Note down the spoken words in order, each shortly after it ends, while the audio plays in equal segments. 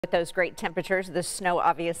With those great temperatures, the snow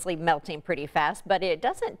obviously melting pretty fast, but it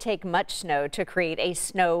doesn't take much snow to create a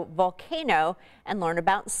snow volcano and learn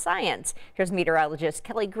about science. Here's meteorologist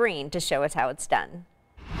Kelly Greene to show us how it's done.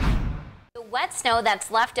 The wet snow that's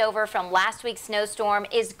left over from last week's snowstorm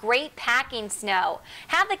is great packing snow.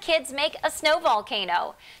 Have the kids make a snow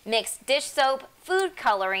volcano. Mix dish soap, food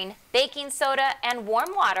coloring, baking soda, and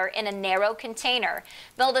warm water in a narrow container.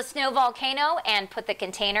 Build a snow volcano and put the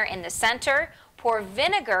container in the center. Pour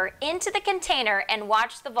vinegar into the container and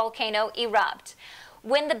watch the volcano erupt.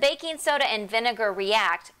 When the baking soda and vinegar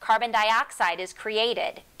react, carbon dioxide is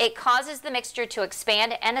created. It causes the mixture to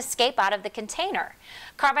expand and escape out of the container.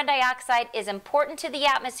 Carbon dioxide is important to the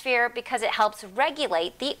atmosphere because it helps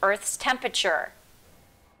regulate the Earth's temperature.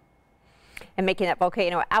 And making that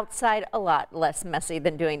volcano outside a lot less messy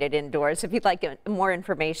than doing it indoors. If you'd like more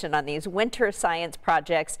information on these winter science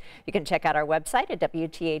projects, you can check out our website at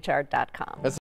WTHR.com.